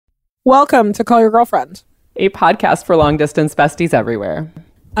Welcome to Call Your Girlfriend, a podcast for long-distance besties everywhere.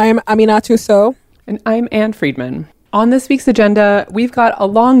 I'm Aminatu So. And I'm Anne Friedman. On this week's agenda, we've got a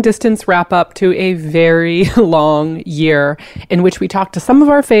long-distance wrap-up to a very long year in which we talk to some of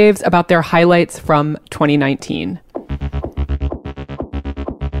our faves about their highlights from 2019.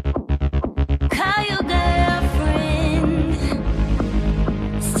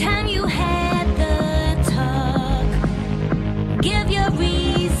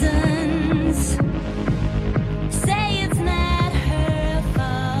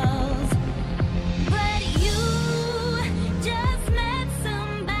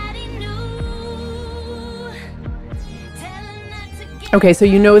 Okay, so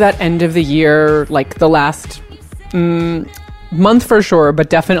you know that end of the year, like the last month for sure, but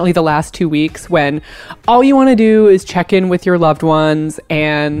definitely the last 2 weeks when all you want to do is check in with your loved ones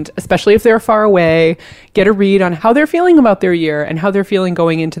and especially if they're far away, get a read on how they're feeling about their year and how they're feeling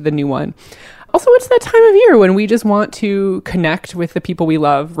going into the new one. Also, it's that time of year when we just want to connect with the people we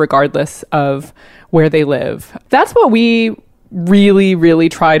love regardless of where they live. That's what we really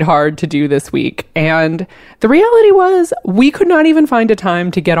tried hard to do this week. And the reality was we could not even find a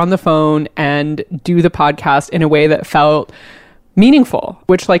time to get on the phone and do the podcast in a way that felt meaningful,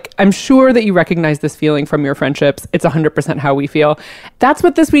 which I'm sure that you recognize this feeling from your friendships. It's 100% how we feel. That's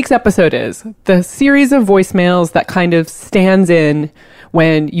what this week's episode is. The series of voicemails that kind of stands in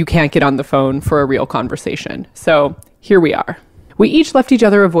when you can't get on the phone for a real conversation. So here we are. We each left each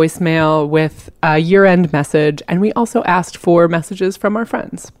other a voicemail with a year-end message, and we also asked for messages from our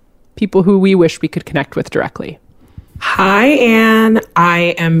friends, people who we wish we could connect with directly. Hi, Anne.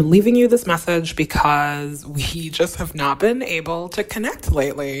 I am leaving you this message because we just have not been able to connect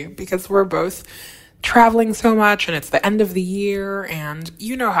lately because we're both traveling so much and it's the end of the year and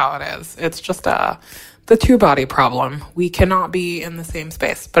you know how it is. It's just the two-body problem. We cannot be in the same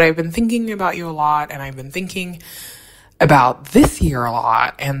space. But I've been thinking about you a lot and I've been thinking about this year a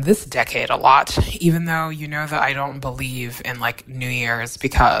lot and this decade a lot, even though you know that I don't believe in New Year's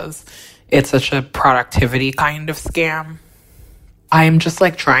because it's such a productivity kind of scam. I'm just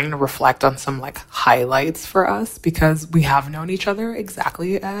trying to reflect on some highlights for us because we have known each other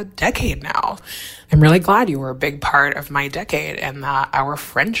exactly a decade now. I'm really glad you were a big part of my decade and that our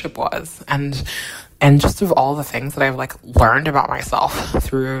friendship was and just of all the things that I've learned about myself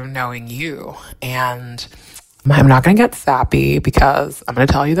through knowing you. And I'm not going to get sappy because I'm going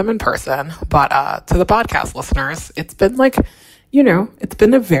to tell you them in person, but to the podcast listeners, it's been it's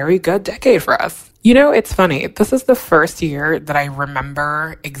been a very good decade for us. It's funny. This is the first year that I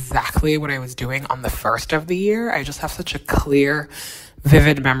remember exactly what I was doing on the first of the year. I just have such a clear,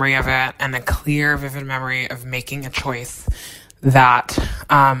 vivid memory of it and a clear, vivid memory of making a choice that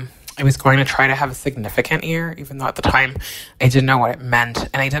I was going to try to have a significant year, even though at the time I didn't know what it meant.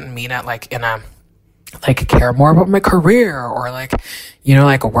 And I didn't mean it in a care more about my career or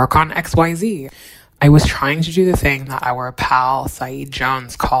work on XYZ. I was trying to do the thing that our pal Saeed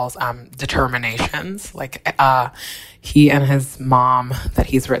Jones calls determinations. He and his mom that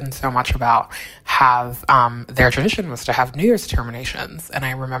he's written so much about have their tradition was to have New Year's determinations. And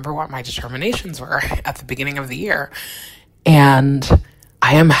I remember what my determinations were at the beginning of the year. And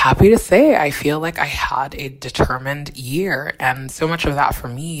I am happy to say I feel like I had a determined year. And so much of that for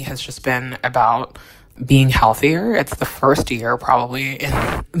me has just been about being healthier. It's the first year probably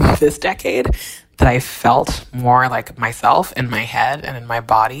in this decade that I felt more like myself in my head and in my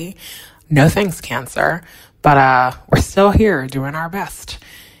body. No thanks, cancer, but we're still here doing our best.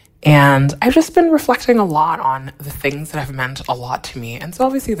 And I've just been reflecting a lot on the things that have meant a lot to me. And so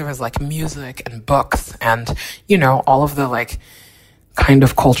obviously there was music and books and, all of the kind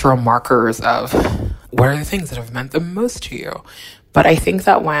of cultural markers of what are the things that have meant the most to you. But I think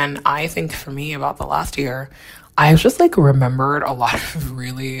that when I think for me about the last year, I've just remembered a lot of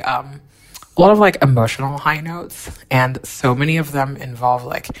really, a lot of emotional high notes. And so many of them involve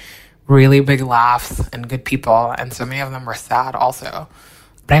really big laughs and good people. And so many of them were sad also.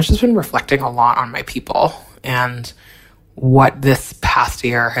 But I've just been reflecting a lot on my people and what this past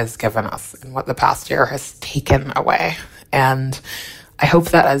year has given us and what the past year has taken away. And I hope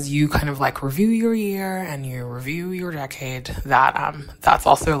that as you kind of review your year and you review your decade, that that's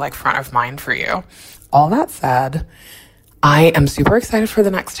also front of mind for you. All that said, I am super excited for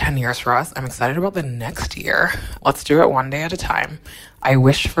the next 10 years for us. I'm excited about the next year. Let's do it one day at a time. I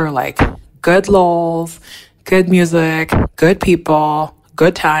wish for good lols, good music, good people,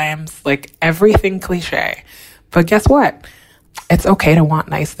 good times, everything cliche. But guess what? It's okay to want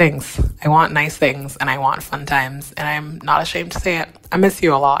nice things. I want nice things and I want fun times, and I'm not ashamed to say it. I miss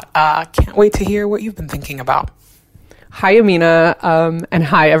you a lot. Can't wait to hear what you've been thinking about. Hi, Amina, and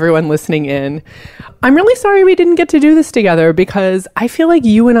hi, everyone listening in. I'm really sorry we didn't get to do this together because I feel like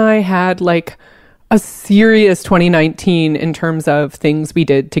you and I had like a serious 2019 in terms of things we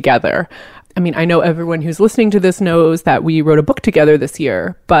did together. I mean, I know everyone who's listening to this knows that we wrote a book together this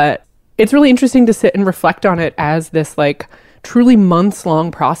year, but it's really interesting to sit and reflect on it as this like truly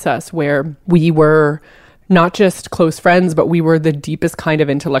months-long process where we were not just close friends, but we were the deepest kind of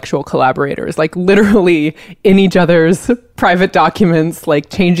intellectual collaborators, like literally in each other's private documents, like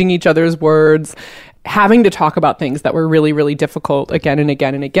changing each other's words, having to talk about things that were really, really difficult again and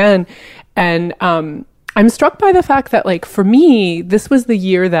again and again. And I'm struck by the fact that, like, for me, this was the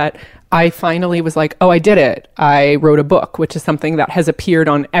year that I finally was like, oh, I did it. I wrote a book, which is something that has appeared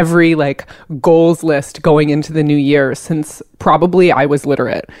on every like goals list going into the new year since probably I was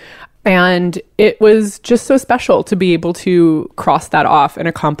literate. And it was just so special to be able to cross that off and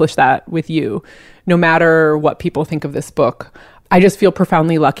accomplish that with you, no matter what people think of this book. I just feel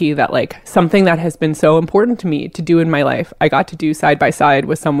profoundly lucky that like something that has been so important to me to do in my life, I got to do side by side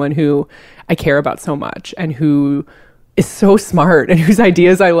with someone who I care about so much and who is so smart and whose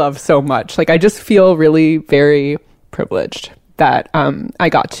ideas I love so much. Like, I just feel really very privileged that I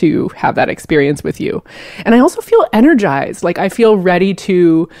got to have that experience with you. And I also feel energized. Like, I feel ready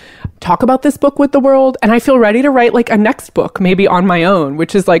to talk about this book with the world. And I feel ready to write like a next book, maybe on my own,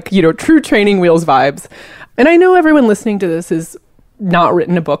 which is like, you know, true training wheels vibes. And I know everyone listening to this has not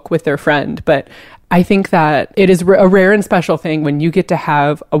written a book with their friend, but I think that it is a rare and special thing when you get to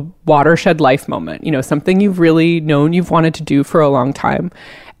have a watershed life moment, you know, something you've really known you've wanted to do for a long time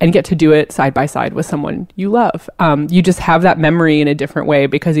and get to do it side by side with someone you love. You just have that memory in a different way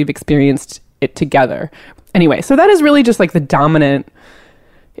because you've experienced it together. Anyway, so that is really just like the dominant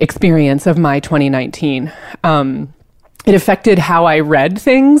experience of my 2019. It affected how I read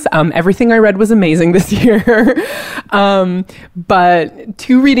things. Everything I read was amazing this year. But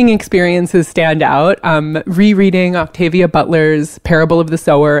two reading experiences stand out. Rereading Octavia Butler's Parable of the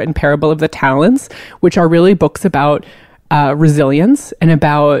Sower and Parable of the Talents, which are really books about resilience and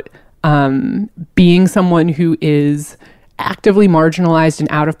about being someone who is actively marginalized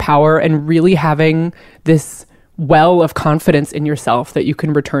and out of power and really having this well of confidence in yourself that you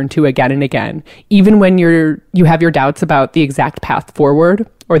can return to again and again, even when you have your doubts about the exact path forward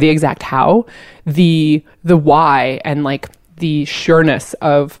or the exact how, the why and like the sureness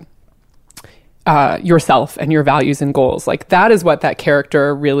of yourself and your values and goals. Like, that is what that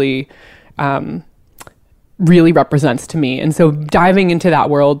character really represents to me. And so diving into that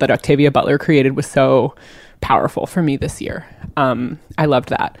world that Octavia Butler created was so powerful for me this year. I loved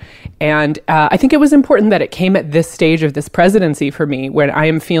that. And I think it was important that it came at this stage of this presidency for me, when I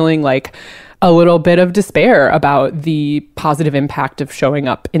am feeling like a little bit of despair about the positive impact of showing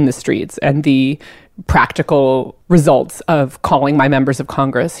up in the streets and the practical results of calling my members of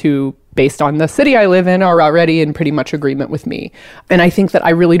Congress who, based on the city I live in, are already in pretty much agreement with me. And I think that I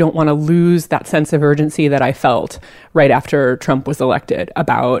really don't want to lose that sense of urgency that I felt right after Trump was elected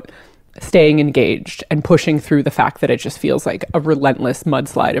about staying engaged and pushing through the fact that it just feels like a relentless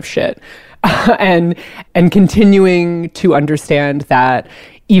mudslide of shit. and continuing to understand that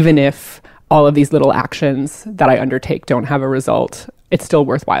even if all of these little actions that I undertake don't have a result, it's still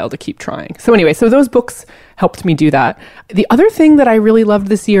worthwhile to keep trying. So anyway, so those books helped me do that. The other thing that I really loved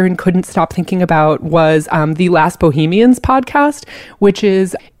this year and couldn't stop thinking about was the Last Bohemians podcast, which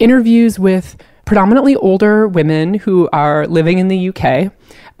is interviews with predominantly older women who are living in the UK,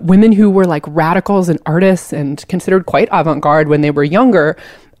 women who were like radicals and artists and considered quite avant-garde when they were younger,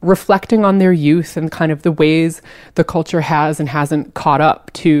 reflecting on their youth and kind of the ways the culture has and hasn't caught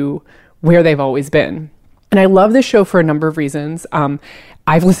up to where they've always been. And I love this show for a number of reasons.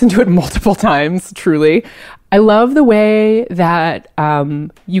 I've listened to it multiple times, truly. I love the way that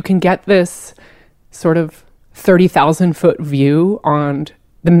you can get this sort of 30,000 foot view on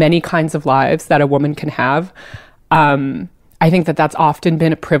the many kinds of lives that a woman can have. I think that that's often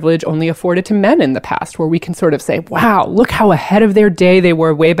been a privilege only afforded to men in the past, where we can sort of say, wow, look how ahead of their day they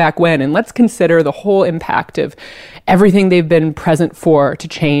were way back when. And let's consider the whole impact of everything they've been present for to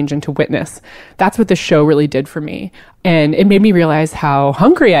change and to witness. That's what this show really did for me. And it made me realize how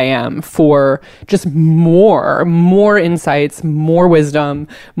hungry I am for just more insights, more wisdom,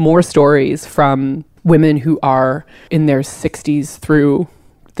 more stories from women who are in their 60s through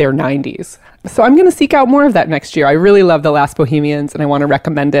their 90s. So I'm going to seek out more of that next year. I really love The Last Bohemians and I want to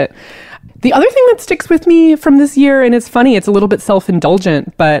recommend it. The other thing that sticks with me from this year, and it's funny, it's a little bit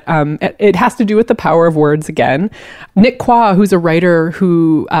self-indulgent, but it has to do with the power of words again. Nick Quah, who's a writer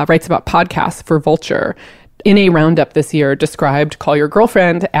who writes about podcasts for Vulture, in a roundup this year, described Call Your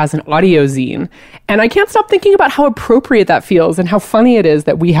Girlfriend as an audio zine. And I can't stop thinking about how appropriate that feels and how funny it is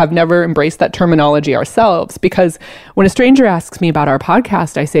that we have never embraced that terminology ourselves. Because when a stranger asks me about our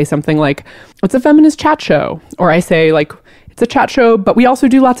podcast, I say something like, it's a feminist chat show. Or I say, like, it's a chat show, but we also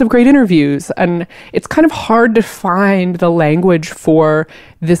do lots of great interviews. And it's kind of hard to find the language for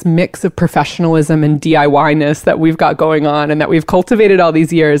this mix of professionalism and DIY-ness that we've got going on and that we've cultivated all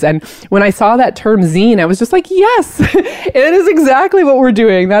these years. And when I saw that term zine, I was just like, yes, it is exactly what we're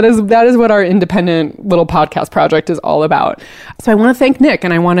doing. That is what our independent little podcast project is all about. So I want to thank Nick,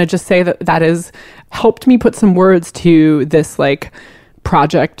 and I want to just say that has helped me put some words to this like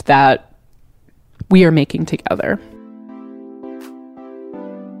project that we are making together.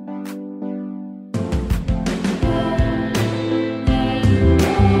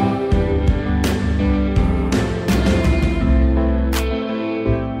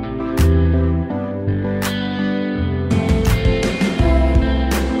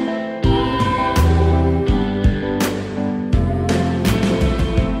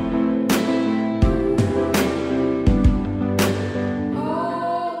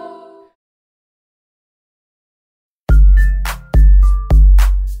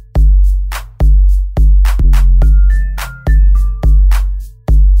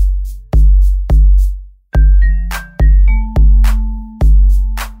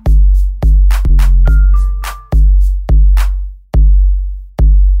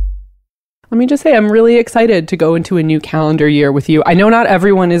 Let me just say, I'm really excited to go into a new calendar year with you. I know not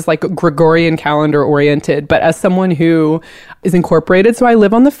everyone is like Gregorian calendar oriented, but as someone who is incorporated, so I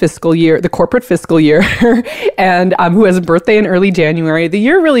live on the corporate fiscal year, and who has a birthday in early January, the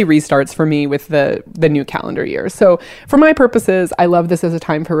year really restarts for me with the new calendar year. So for my purposes, I love this as a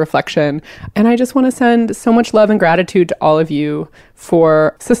time for reflection. And I just want to send so much love and gratitude to all of you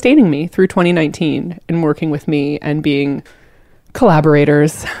for sustaining me through 2019 and working with me and being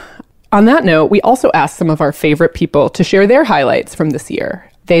collaborators. On that note, we also asked some of our favorite people to share their highlights from this year.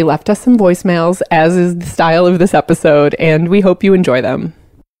 They left us some voicemails, as is the style of this episode, and we hope you enjoy them.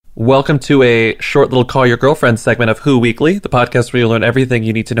 Welcome to a short little Call Your Girlfriend segment of Who Weekly, the podcast where you learn everything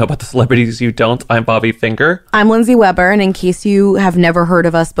you need to know about the celebrities you don't. I'm Bobby Finger. I'm Lindsay Weber, and in case you have never heard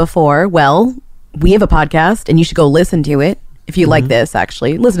of us before, well, we have a podcast, and you should go listen to it. If you like this,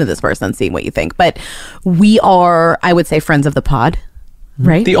 actually, listen to this first and see what you think. But we are, I would say, friends of the pod.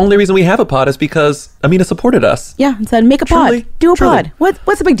 Right. The only reason we have a pod is because Amina supported us. Yeah, and said, make a pod. Do a pod.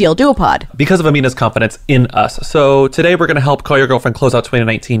 What's the big deal? Do a pod. Because of Amina's confidence in us. So today we're going to help Call Your Girlfriend close out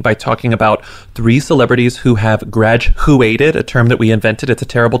 2019 by talking about 3 celebrities who have graduated, a term that we invented. It's a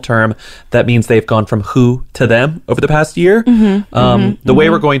terrible term that means they've gone from who to them over the past year. The way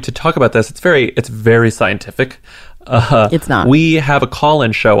we're going to talk about this, it's very scientific. It's not. We have a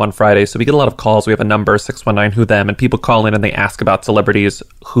call-in show on Friday, so we get a lot of calls. We have a number, 619 Who Them, and people call in and they ask about celebrities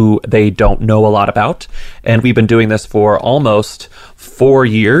who they don't know a lot about. And we've been doing this for almost 4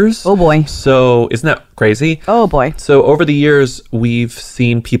 years. Oh, boy. So isn't that crazy? Oh, boy. So over the years, we've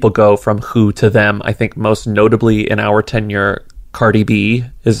seen people go from who to them. I think most notably in our tenure, Cardi B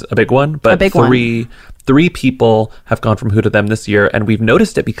is a big one. But three people have gone from who to them this year, and we've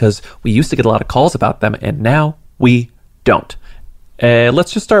noticed it because we used to get a lot of calls about them, and now we don't.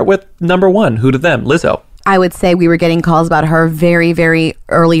 Let's just start with number 1, who to them, Lizzo. I would say we were getting calls about her very, very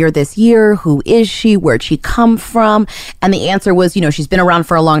earlier this year. Who is she? Where'd she come from? And the answer was, she's been around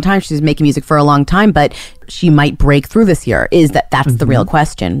for a long time. She's making music for a long time, but she might break through this year. That's the real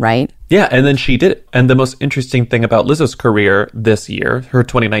question, right? Yeah, and then she did it. And the most interesting thing about Lizzo's career this year, her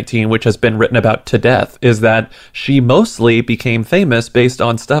 2019, which has been written about to death, is that she mostly became famous based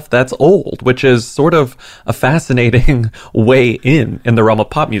on stuff that's old, which is sort of a fascinating way in the realm of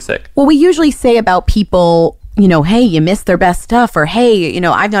pop music. Well, we usually say about people, hey, you missed their best stuff, or hey,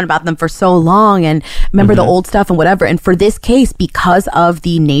 I've known about them for so long and remember the old stuff and whatever. And for this case, because of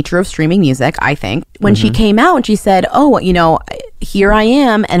the nature of streaming music, I think, when she came out and she said, here I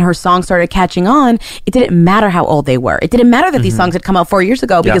am, and her song started catching on, it didn't matter how old they were. It didn't matter that these songs had come out 4 years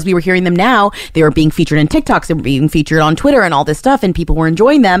ago because we were hearing them now. They were being featured in TikToks, they were being featured on Twitter and all this stuff, and people were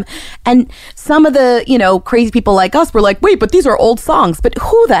enjoying them. And some of the, crazy people like us were like, wait, but these are old songs. But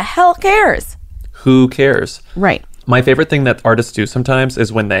who the hell cares? Who cares? Right. My favorite thing that artists do sometimes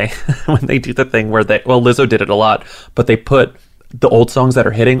is when they do the thing where Lizzo did it a lot, but they put the old songs that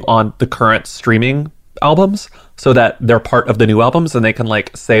are hitting on the current streaming albums so that they're part of the new albums, and they can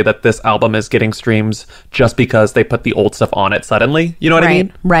say that this album is getting streams just because they put the old stuff on it suddenly. You know what I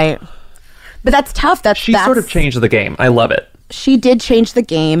mean? Right. But that's tough. She sort of changed the game. I love it. she did change the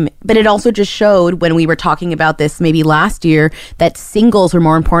game, but it also just showed when we were talking about this maybe last year that singles are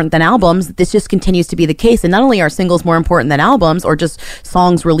more important than albums. This just continues to be the case. And not only are singles more important than albums or just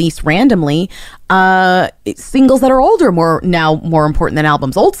songs released randomly, singles that are older more important than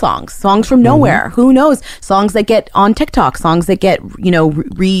albums. Old songs from nowhere. Who knows? Songs that get on TikTok, songs that get,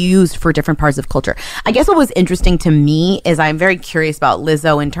 reused for different parts of culture. I guess what was interesting to me is I'm very curious about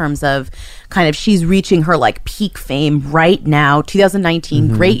Lizzo in terms of kind of she's reaching her like peak fame right now, 2019,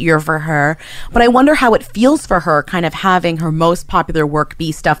 great year for her. But I wonder how it feels for her kind of having her most popular work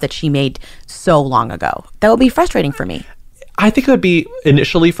be stuff that she made so long ago. That would be frustrating for me. I think it would be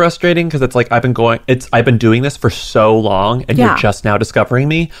initially frustrating because it's like I've been doing this for so long and you're just now discovering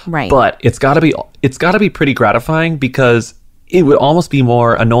me. Right. But it's gotta be pretty gratifying because it would almost be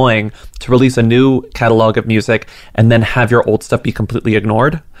more annoying to release a new catalog of music and then have your old stuff be completely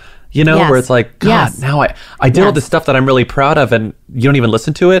ignored. Where it's like, God, now I did all this stuff that I'm really proud of and you don't even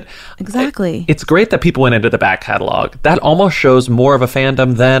listen to it. Exactly. It's great that people went into the back catalog. That almost shows more of a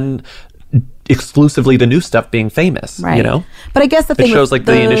fandom than exclusively the new stuff being famous, right. But I guess the thing it shows like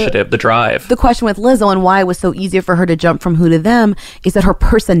the initiative, the drive. The question with Lizzo and why it was so easy for her to jump from Who to Them is that her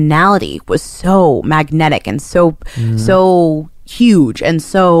personality was so magnetic and so huge and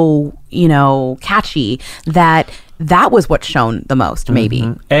so catchy that was what shone the most, maybe.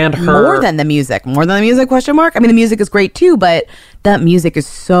 And her more than the music question mark. I mean, the music is great too, but that music is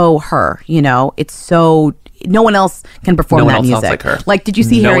so her. It's so. No one else can perform that music. Sounds like her. Like, did you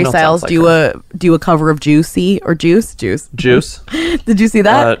see Harry Styles do a cover of Juicy or Juice? Juice. Did you see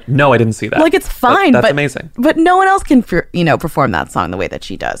that? No, I didn't see that. Like, it's fine. That's amazing. But no one else can, perform that song the way that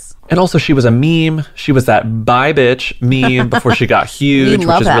she does. And also, she was a meme. She was that bye bitch meme before she got huge,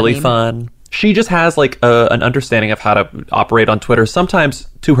 which is really fun. She just has like an understanding of how to operate on Twitter, sometimes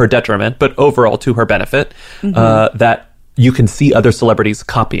to her detriment, but overall to her benefit, that you can see other celebrities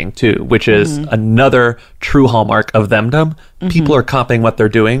copying too, which is another true hallmark of themdom. People are copying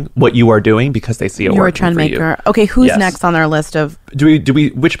what you are doing because they see it You're a working for you. trendmaker. Okay, who's next on our list of...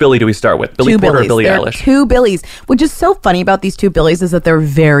 Which Billie do we start with? Billie Porter or Billie Eilish? Two Billies. Which is so funny about these two Billies is that they're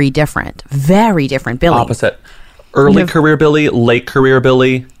very different. Very different Billies. Opposite. Early career Billie, late career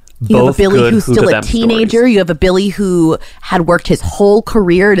Billie. You have a Billie who's still a teenager. Stories. You have a Billie who had worked his whole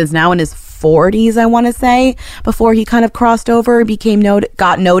career and is now in his 40s, I want to say, before he kind of crossed over,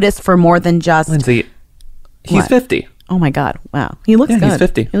 got noticed for more than just... Lindsay, he's 50. Oh my God. Wow. He looks good. He's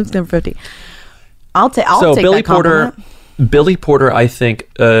 50. He looks good for 50. I'll take Billie that compliment. Billie Porter, I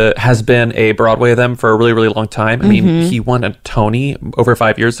think, has been a Broadway of them for a really, really long time. I mean, he won a Tony over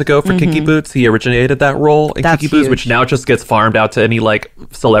 5 years ago for Kiki Boots. He originated that role in Kiki Boots, which now just gets farmed out to any like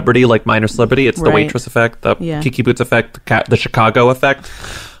celebrity, like minor celebrity. It's the waitress effect, the Kiki Boots effect, the Chicago effect,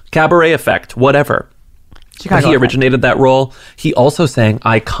 cabaret effect, whatever. But he originated that role. He also sang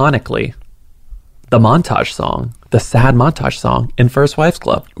iconically the montage song, the sad montage song in First Wives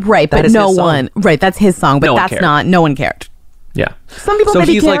Club. Right, but that's his song, but no one cared. Yeah. Some people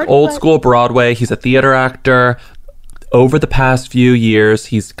maybe he's cared, like old school Broadway. He's a theater actor. Over the past few years,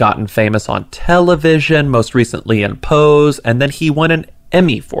 he's gotten famous on television, most recently in Pose, and then he won an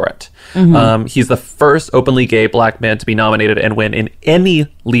Emmy for it. He's the first openly gay black man to be nominated and win in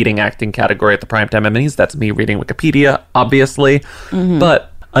any leading acting category at the Primetime Emmys. That's me reading Wikipedia, obviously.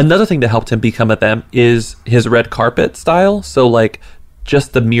 But another thing that helped him become a them is his red carpet style. So like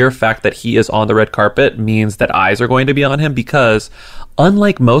just the mere fact that he is on the red carpet means that eyes are going to be on him, because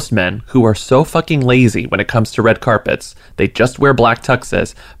unlike most men who are so fucking lazy when it comes to red carpets, they just wear black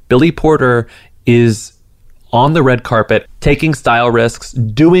tuxes. Billie Porter is on the red carpet, taking style risks,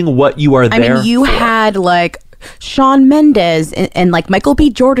 doing what you are there for. You had like Shawn Mendes and like Michael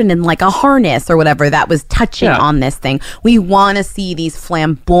B. Jordan in like a harness or whatever that was touching on this thing. We want to see these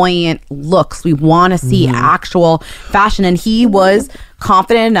flamboyant looks. We want to see actual fashion. And he was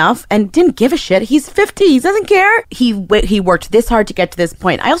confident enough and didn't give a shit. He's 50. He doesn't care. He worked this hard to get to this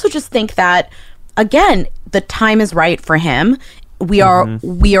point. I also just think that, again, the time is right for him. We are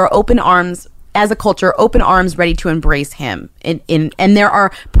open arms. As a culture, open arms, ready to embrace him. And there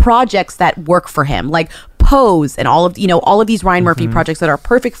are projects that work for him, like Pose and all of these Ryan Murphy projects that are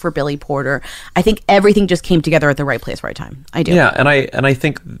perfect for Billie Porter. I think everything just came together at the right place, right time. I do. Yeah, and I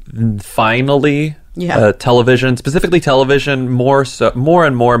think finally, television, specifically television, more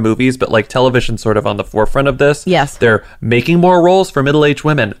and more movies, but like television sort of on the forefront of this. Yes. They're making more roles for middle-aged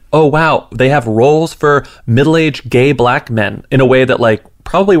women. Oh, wow. They have roles for middle-aged gay black men in a way that like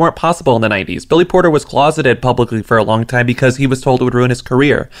probably weren't possible in the 90s. Billie Porter was closeted publicly for a long time because he was told it would ruin his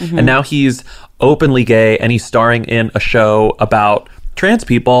career. And now he's openly gay and he's starring in a show about trans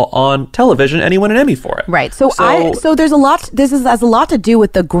people on television, and he won an Emmy for it. Right. So there's a lot. This has a lot to do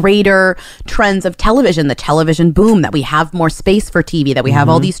with the greater trends of television, the television boom, that we have more space for TV, that we have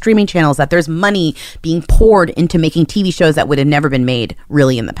all these streaming channels, that there's money being poured into making TV shows that would have never been made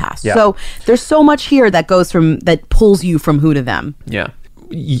really in the past. Yeah. So there's so much here that pulls you from who to them. Yeah.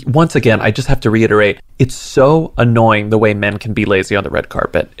 Once again, I just have to reiterate, it's so annoying the way men can be lazy on the red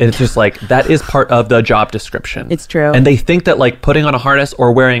carpet. It's just like, that is part of the job description. It's true. And they think that like putting on a harness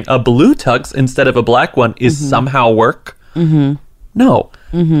or wearing a blue tux instead of a black one is somehow work. No.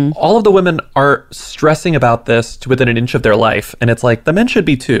 All of the women are stressing about this to within an inch of their life. And it's like, the men should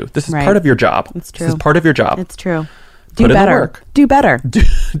be too. This is part of your job. It's true. This is part of your job. It's true. Do better. Do better.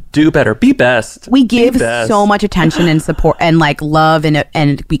 Do better. Be best. We give so much attention and support and like love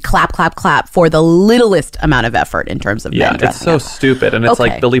and we clap for the littlest amount of effort in terms of men. It's so stupid. And it's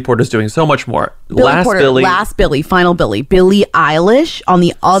like Billy Porter's doing so much more. Final Billy. Billie Eilish on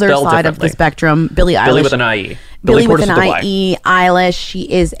the other side of the spectrum. Billie Eilish. Billy with an IE. Billy with an IE. Eilish.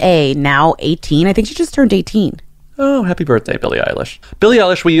 She is now 18. I think she just turned 18. Oh, happy birthday, Billie Eilish. Billie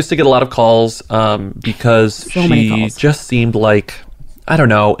Eilish, we used to get a lot of calls because she just seemed like, I don't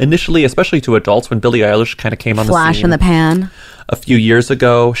know, initially, especially to adults, when Billie Eilish kind of came on the scene. Flash in the pan. A few years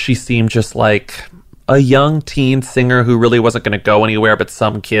ago, she seemed just like a young teen singer who really wasn't going to go anywhere, but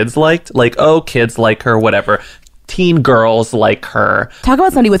some kids liked. Like, oh, kids like her, whatever. Teen girls like her. Talk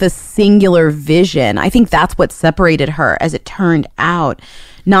about somebody with a singular vision. I think that's what separated her, as it turned out.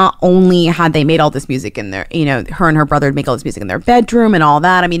 Not only had they made all this music in their, her and her brother would make all this music in their bedroom and all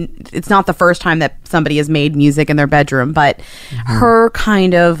that. I mean, it's not the first time that somebody has made music in their bedroom, but her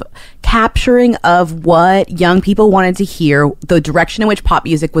kind of capturing of what young people wanted to hear, the direction in which pop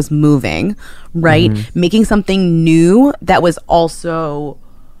music was moving, right? Making something new that was also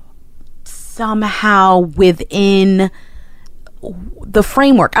somehow within the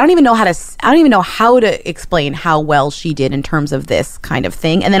framework. I don't even know how to explain how well she did in terms of this kind of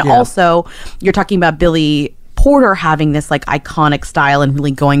thing. And then also, you're talking about Billy Porter having this like iconic style and really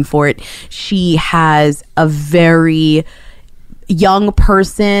going for it. She has a very young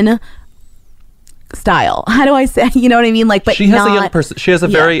person style. How do I say? You know what I mean? Like, but she has a young person. She has a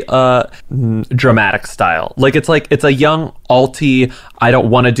very dramatic style. Like it's a young alty. I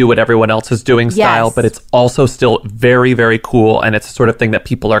don't want to do what everyone else is doing style, but it's also still very, very cool, and it's the sort of thing that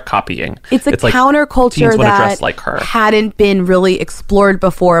people are copying. It's a counterculture that like her. Hadn't been really explored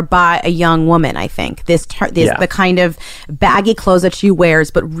before by a young woman. I think the kind of baggy clothes that she wears,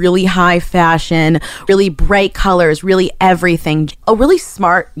 but really high fashion, really bright colors, really everything. A really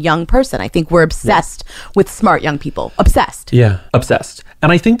smart young person. I think we're obsessed with smart young people. Obsessed. Yeah, obsessed.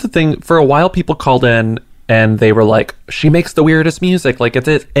 And I think the thing, for a while, people called in and they were like, she makes the weirdest music. Like, and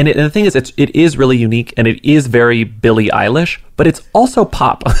the thing is, it is really unique, and it is very Billie Eilish, but it's also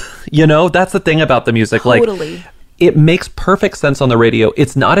pop. That's the thing about the music. Totally. Like, it makes perfect sense on the radio.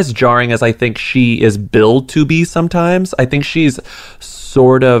 It's not as jarring as I think she is billed to be sometimes. I think she's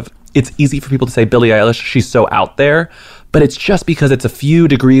it's easy for people to say Billie Eilish, she's so out there. But it's just because it's a few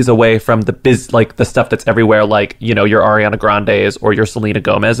degrees away from the stuff that's everywhere, like, your Ariana Grande's or your Selena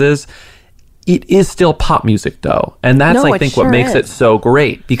Gomez's. It is still pop music, though. And that's, I think, what makes it so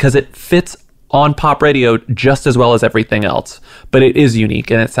great, because it fits on pop radio just as well as everything else. But it is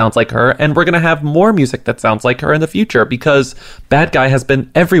unique, and it sounds like her. And we're going to have more music that sounds like her in the future, because Bad Guy has been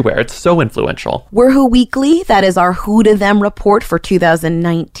everywhere. It's so influential. We're Who Weekly. That is our Who to Them report for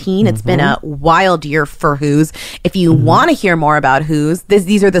 2019. It's been a wild year for Who's. If you want to hear more about Who's,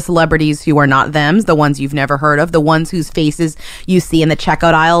 these are the celebrities who are not thems, the ones you've never heard of, the ones whose faces you see in the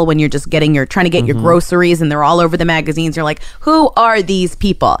checkout aisle when you're just trying to get your groceries, and they're all over the magazines. You're like, who are these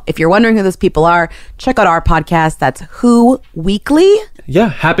people? If you're wondering who those people are, check out our podcast. That's Who Weekly. Yeah.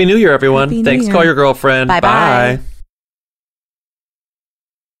 Happy New Year, everyone. Thanks. Call your girlfriend. Bye.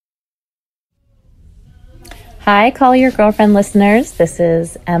 Hi, Call Your Girlfriend listeners. This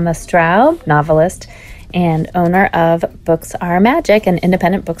is Emma Straub, novelist and owner of Books Are Magic, an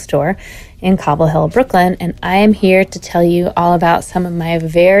independent bookstore in Cobble Hill, Brooklyn. And I am here to tell you all about some of my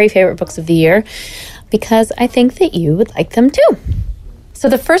very favorite books of the year, because I think that you would like them too. So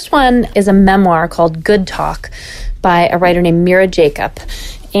the first one is a memoir called Good Talk by a writer named Mira Jacob.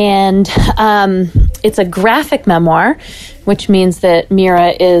 And it's a graphic memoir, which means that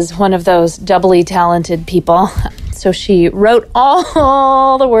Mira is one of those doubly talented people. So she wrote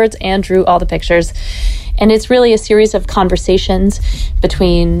all the words and drew all the pictures. And it's really a series of conversations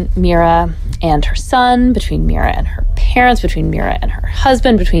between Mira and her son, between Mira and her parents, between Mira and her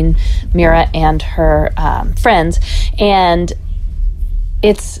husband, between Mira and her friends. And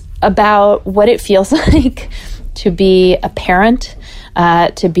it's about what it feels like to be a parent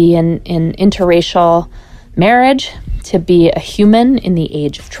to be in interracial marriage, to be a human in the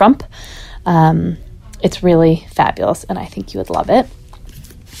age of Trump. It's really fabulous, and I think you would love it.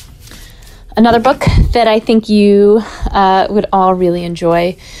 Another book that I think you would all really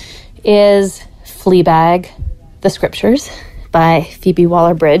enjoy is Fleabag, The Scriptures by Phoebe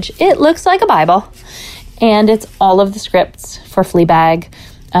Waller-Bridge. It looks like a Bible, and it's all of the scripts for Fleabag.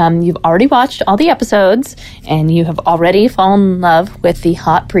 You've already watched all the episodes, and you have already fallen in love with the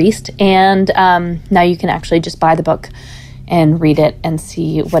hot priest, and now you can actually just buy the book and read it and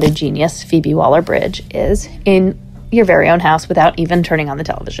see what a genius Phoebe Waller-Bridge is in your very own house without even turning on the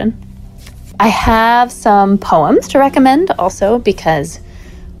television. I have some poems to recommend also, because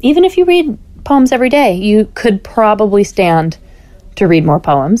even if you read poems every day, you could probably stand to read more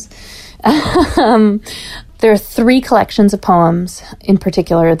poems. There are 3 collections of poems in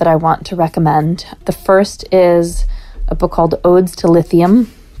particular that I want to recommend. The first is a book called Odes to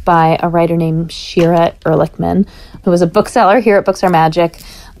Lithium by a writer named Shira Ehrlichman, who is a bookseller here at Books Are Magic,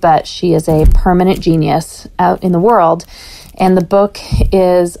 but she is a permanent genius out in the world. And the book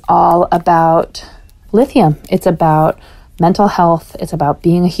is all about lithium. It's about mental health. It's about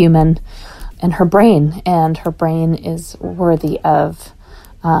being a human and her brain. And her brain is worthy of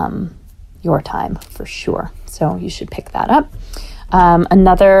your time for sure. So you should pick that up.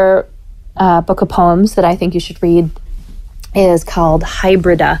 Another book of poems that I think you should read is called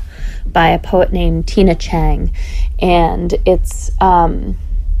Hybrida by a poet named Tina Chang. And it's a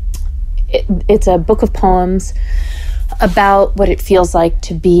book of poems about what it feels like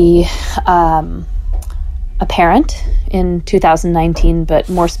to be a parent in 2019, but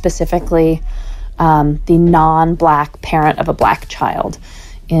more specifically, the non-Black parent of a Black child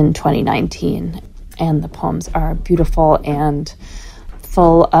in 2019. And the poems are beautiful and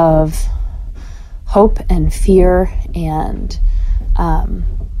full of hope and fear, and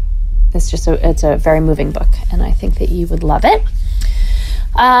it's a very moving book, and I think that you would love it.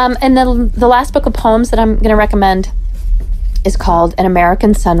 And then the last book of poems that I'm going to recommend is called An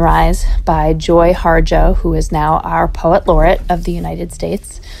American Sunrise by Joy Harjo, who is now our Poet Laureate of the United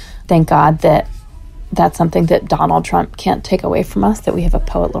States. Thank God that that's something that Donald Trump can't take away from us, that we have a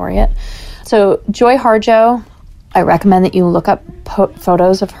Poet Laureate. So Joy Harjo, I recommend that you look up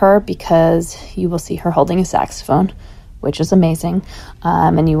photos of her, because you will see her holding a saxophone, which is amazing.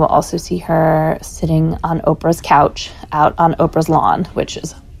 And you will also see her sitting on Oprah's couch out on Oprah's lawn, which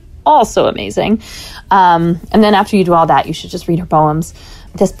is also amazing. And then after you do all that, you should just read her poems.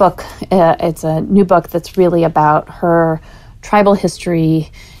 This book, it's a new book that's really about her tribal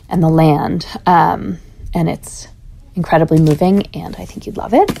history and the land. And it's incredibly moving, and I think you'd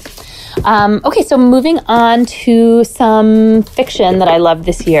love it. Okay, so moving on to some fiction that I loved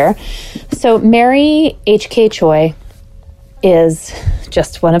this year. So Mary H.K. Choi is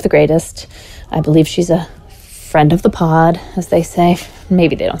just one of the greatest. I believe she's a friend of the pod, as they say.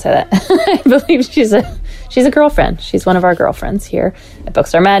 Maybe they don't say that. I believe she's a girlfriend. She's one of our girlfriends here at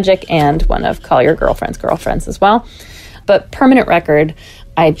Books Are Magic, and one of Call Your Girlfriend's girlfriends as well. But Permanent Record,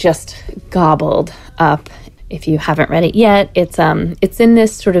 I just gobbled up. If you haven't read it yet, it's in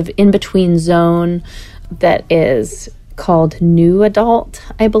this sort of in-between zone that is called New Adult,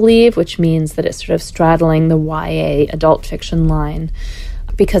 I believe, which means that it's sort of straddling the YA adult fiction line,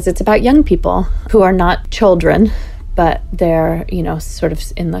 because it's about young people who are not children, but they're, sort of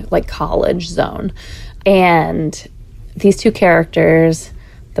in the like college zone. And these 2 characters,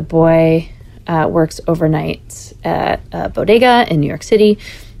 the boy works overnight at a bodega in New York City,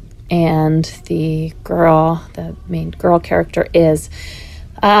 and the main girl character is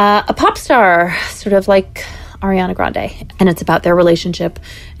a pop star, sort of like Ariana Grande. And it's about their relationship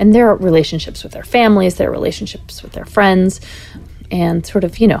and their relationships with their families, their relationships with their friends, and sort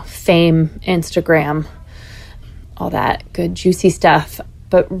of, fame, Instagram, all that good, juicy stuff.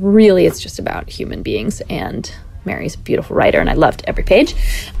 But really, it's just about human beings. And Mary's a beautiful writer, and I loved every page.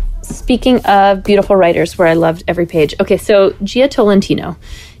 Speaking of beautiful writers where I loved every page. Okay, so Jia Tolentino.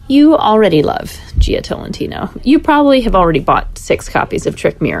 You already love Jia Tolentino. You probably have already bought 6 copies of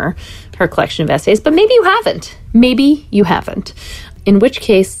Trick Mirror, her collection of essays, but maybe you haven't. Maybe you haven't. In which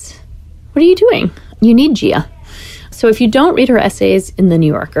case, what are you doing? You need Jia. So if you don't read her essays in The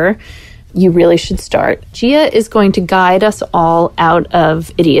New Yorker, you really should start. Jia is going to guide us all out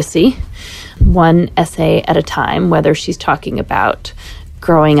of idiocy, one essay at a time, whether she's talking about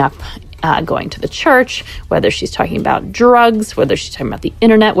growing up going to the church, whether she's talking about drugs, whether she's talking about the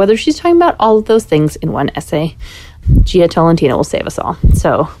internet, whether she's talking about all of those things in one essay. Jia Tolentino will save us all.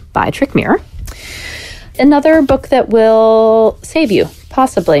 So buy Trick Mirror. Another book that will save you,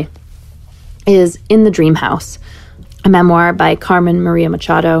 possibly, is In the Dream House. a memoir by Carmen Maria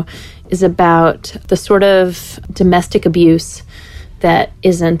Machado, is about the sort of domestic abuse that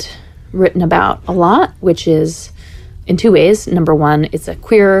isn't written about a lot, which is in two ways. Number one, it's a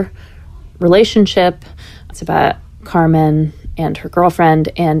queer relationship. It's about Carmen and her girlfriend,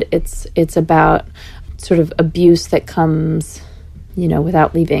 and it's about sort of abuse that comes,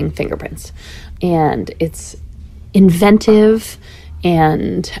 without leaving fingerprints. And it's inventive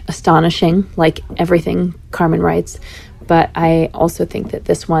and astonishing, like everything Carmen writes. But I also think that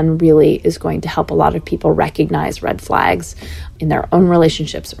this one really is going to help a lot of people recognize red flags in their own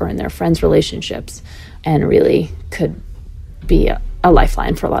relationships or in their friends' relationships, and really could be a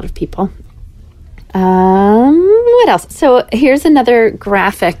lifeline for a lot of people. What else? So here's another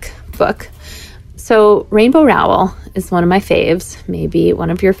graphic book. So Rainbow Rowell is one of my faves, maybe one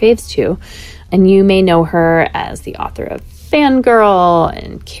of your faves too. And you may know her as the author of Fangirl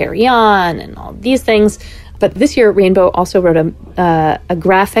and Carry On and all these things. But this year, Rainbow also wrote a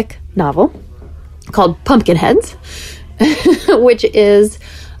graphic novel called Pumpkinheads, which is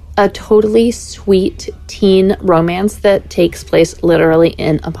a totally sweet teen romance that takes place literally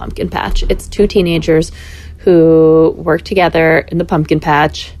in a pumpkin patch. It's two teenagers who work together in the pumpkin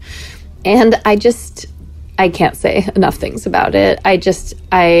patch. And I can't say enough things about it.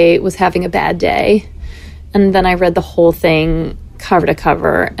 I was having a bad day. And then I read the whole thing cover to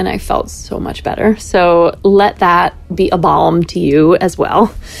cover, and I felt so much better. So let that be a balm to you as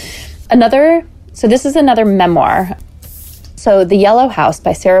well. So this is another memoir. So The Yellow House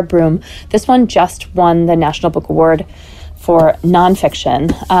by Sarah Broom. This one just won the National Book Award for nonfiction.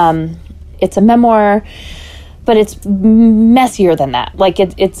 It's a memoir, but it's messier than that. Like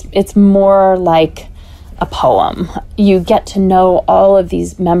it's more like a poem. You get to know all of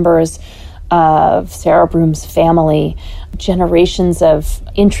these members of Sarah Broom's family, generations of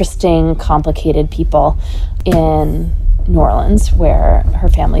interesting, complicated people in New Orleans, where her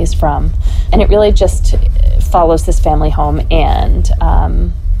family is from. And it really just follows this family home. And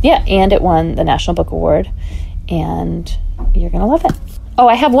and it won the National Book Award. And you're going to love it. Oh,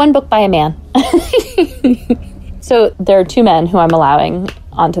 I have one book by a man. So there are two men who I'm allowing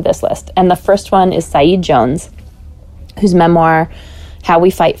onto this list. And the first one is Saeed Jones, whose memoir, How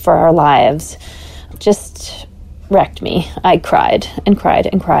We Fight for Our Lives, just wrecked me. I cried and cried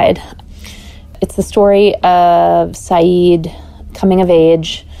and cried. It's the story of Saeed coming of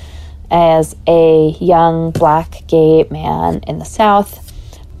age as a young black gay man in the South.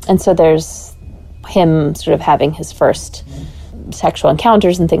 And so there's him sort of having his first sexual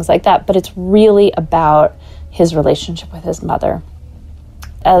encounters and things like that. But it's really about his relationship with his mother.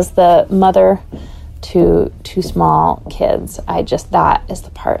 As the mother to two small kids, that is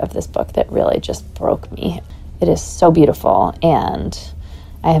the part of this book that really just broke me. It is so beautiful, and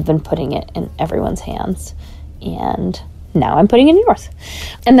I have been putting it in everyone's hands, and now I'm putting it in yours.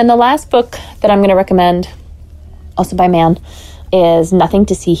 And then the last book that I'm going to recommend, also by man, is Nothing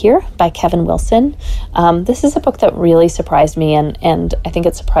to See Here by Kevin Wilson. This is a book that really surprised me, and I think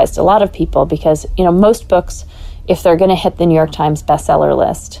it surprised a lot of people because, most books, if they're going to hit the New York Times bestseller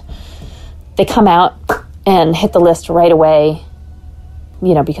list, they come out and hit the list right away,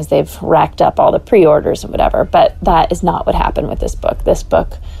 because they've racked up all the pre-orders and whatever. But that is not what happened with this book. This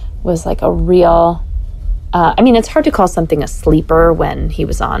book was like a real... it's hard to call something a sleeper when he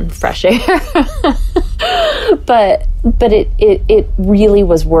was on Fresh Air. but it really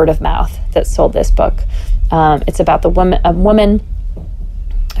was word of mouth that sold this book. It's about a woman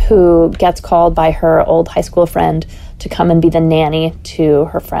who gets called by her old high school friend to come and be the nanny to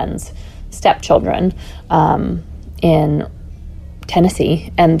her friend's stepchildren in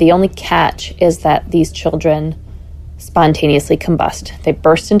Tennessee. And the only catch is that these children spontaneously combust. They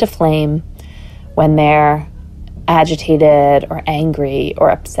burst into flame when they're agitated or angry or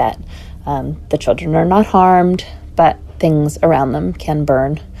upset. The children are not harmed, but things around them can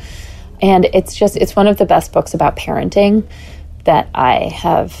burn. And it's one of the best books about parenting that I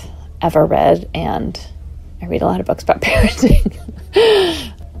have ever read. And I read a lot of books about parenting.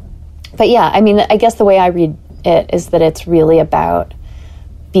 But yeah, I guess the way I read it is that it's really about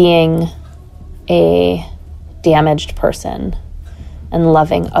being a damaged person and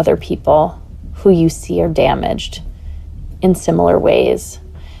loving other people who you see are damaged in similar ways,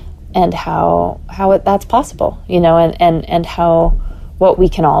 and how that's possible, and how what we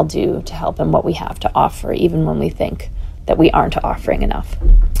can all do to help and what we have to offer, even when we think that we aren't offering enough.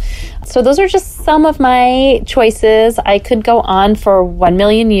 So those are just some of my choices. I could go on for 1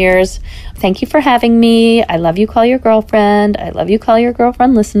 million years. Thank you for having me. I love you, Call Your Girlfriend. I love you, Call Your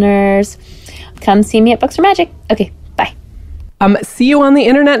Girlfriend listeners. Come see me at Books or Magic. Okay, bye. See you on the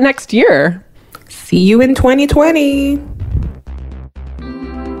internet next year. See you in 2020.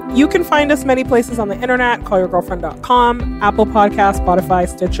 You can find us many places on the internet, callyourgirlfriend.com, Apple Podcasts, Spotify,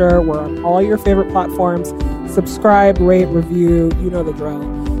 Stitcher. We're on all your favorite platforms. Subscribe, rate, review, you know the drill.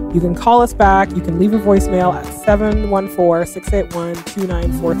 You can call us back. You can leave a voicemail at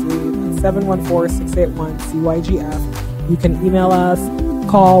 714-681-2943, 714-681-CYGF. You can email us,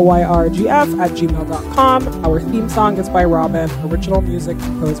 callyrgf@gmail.com. Our theme song is by Robin. Original music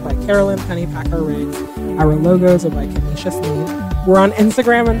composed by Carolyn Pennypacker Riggs. Our logos are by Kenesha Sneed. We're on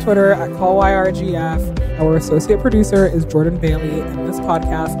Instagram and Twitter at callyrgf. Our associate producer is Jordan Bailey, and this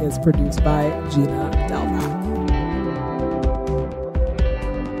podcast is produced by Gina